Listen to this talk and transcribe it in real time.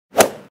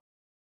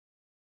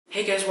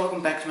Hey guys,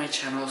 welcome back to my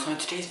channel. So in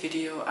today's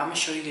video, I'm going to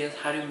show you guys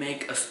how to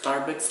make a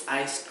Starbucks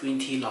iced green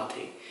tea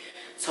latte.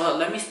 So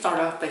let me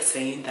start off by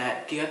saying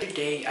that the other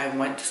day I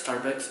went to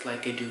Starbucks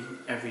like I do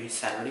every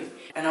Saturday,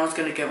 and I was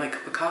going to get my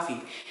cup of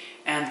coffee.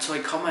 And so I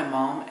called my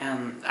mom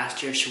and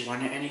asked her if she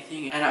wanted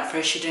anything, and at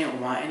first she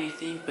didn't want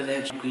anything, but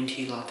then she green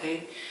tea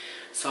latte.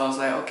 So I was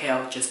like, okay,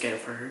 I'll just get it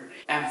for her.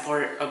 And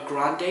for a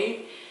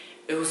grande,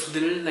 it was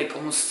literally like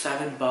almost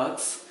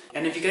 $7.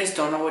 And if you guys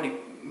don't know what a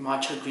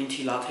matcha green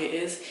tea latte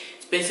is,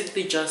 it's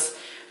basically just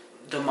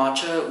the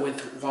matcha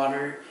with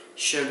water,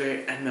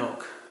 sugar, and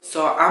milk.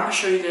 So I'm gonna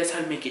show you guys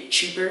how to make it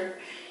cheaper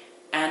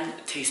and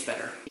taste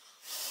better.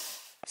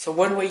 So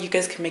one way you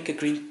guys can make a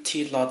green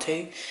tea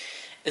latte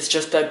is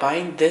just by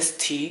buying this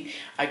tea.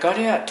 I got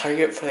it at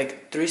Target for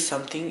like $3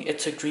 something.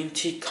 It's a green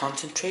tea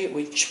concentrate,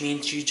 which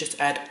means you just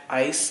add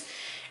ice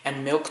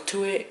and milk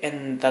to it,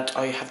 and that's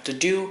all you have to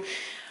do.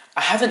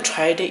 I haven't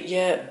tried it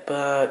yet,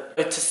 but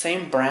it's the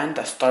same brand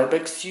that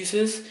Starbucks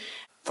uses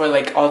for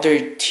like all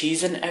their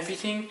teas and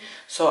everything,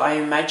 so I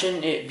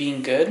imagine it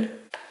being good.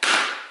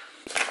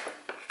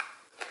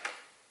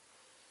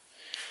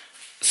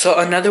 So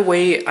another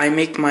way I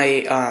make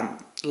my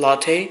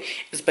latte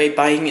is by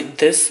buying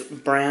this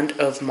brand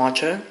of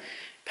matcha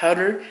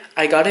powder.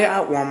 I got it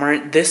at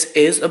Walmart. This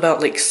is about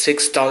like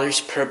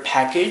 $6 per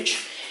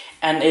package,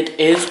 and it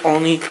is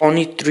only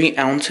 3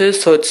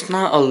 ounces, so it's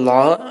not a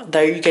lot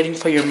that you're getting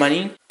for your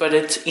money, but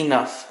it's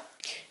enough.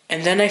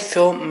 And then I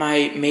fill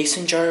my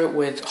mason jar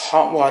with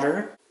hot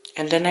water,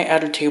 and then I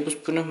add a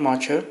tablespoon of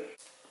matcha,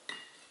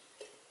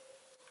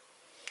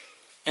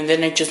 and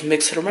then I just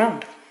mix it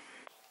around.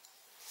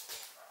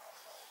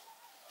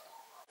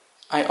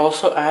 I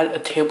also add a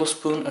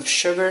tablespoon of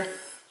sugar,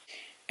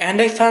 and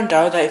I found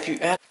out that if you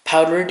add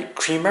powdered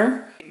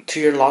creamer to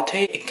your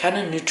latte, it kind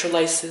of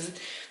neutralizes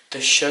the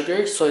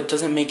sugar, so it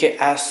doesn't make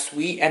it as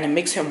sweet, and it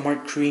makes it more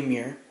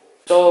creamier.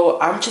 So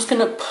I'm just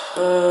gonna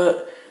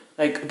put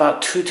like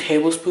about 2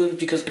 tablespoons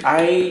because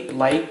I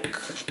like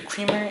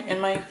creamer in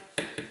my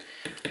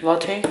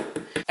latte.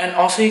 And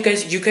also you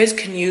guys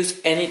can use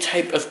any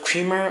type of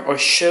creamer or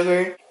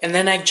sugar. And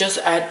then I just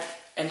add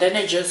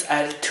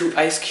 2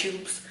 ice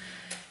cubes.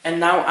 And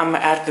now I'm gonna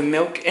add the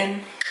milk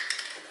in.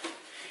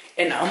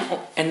 And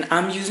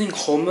I'm using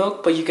whole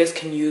milk, but you guys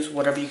can use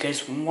whatever you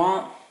guys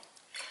want.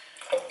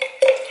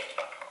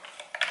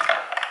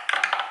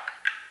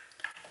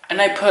 And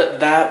I put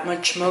that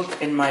much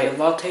milk in my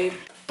latte.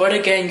 But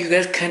again, you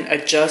guys can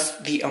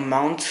adjust the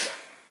amount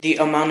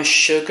of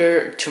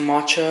sugar to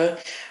matcha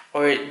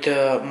or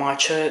the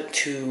matcha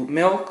to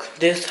milk.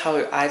 This is how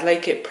I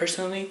like it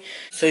personally.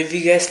 So if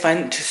you guys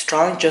find it too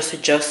strong, just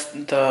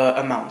adjust the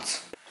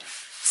amounts.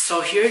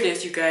 So here it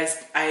is, you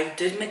guys. I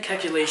did my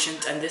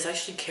calculations, and this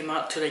actually came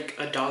out to like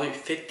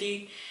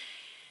 $1.50,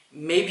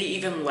 maybe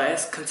even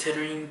less,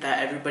 considering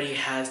that everybody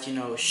has, you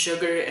know,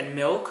 sugar and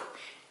milk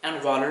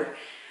and water.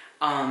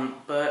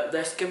 But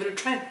let's give it a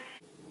try.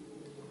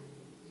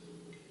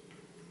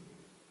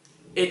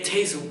 It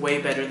tastes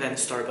way better than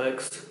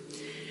Starbucks.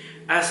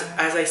 As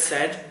I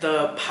said,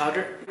 the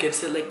powder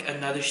gives it like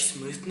another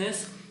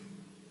smoothness.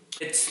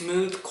 It's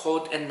smooth,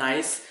 cold, and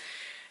nice,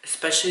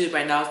 especially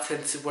right now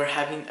since we're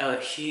having a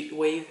heat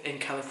wave in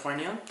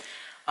California.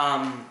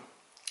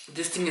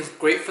 This thing is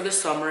great for the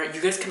summer. You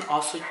guys can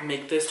also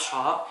make this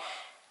hot.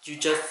 You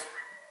just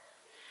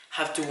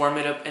have to warm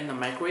it up in the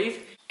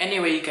microwave.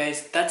 Anyway, you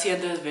guys, that's the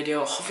end of this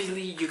video.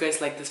 Hopefully you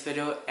guys like this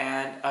video,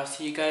 and I'll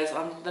see you guys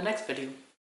on the next video.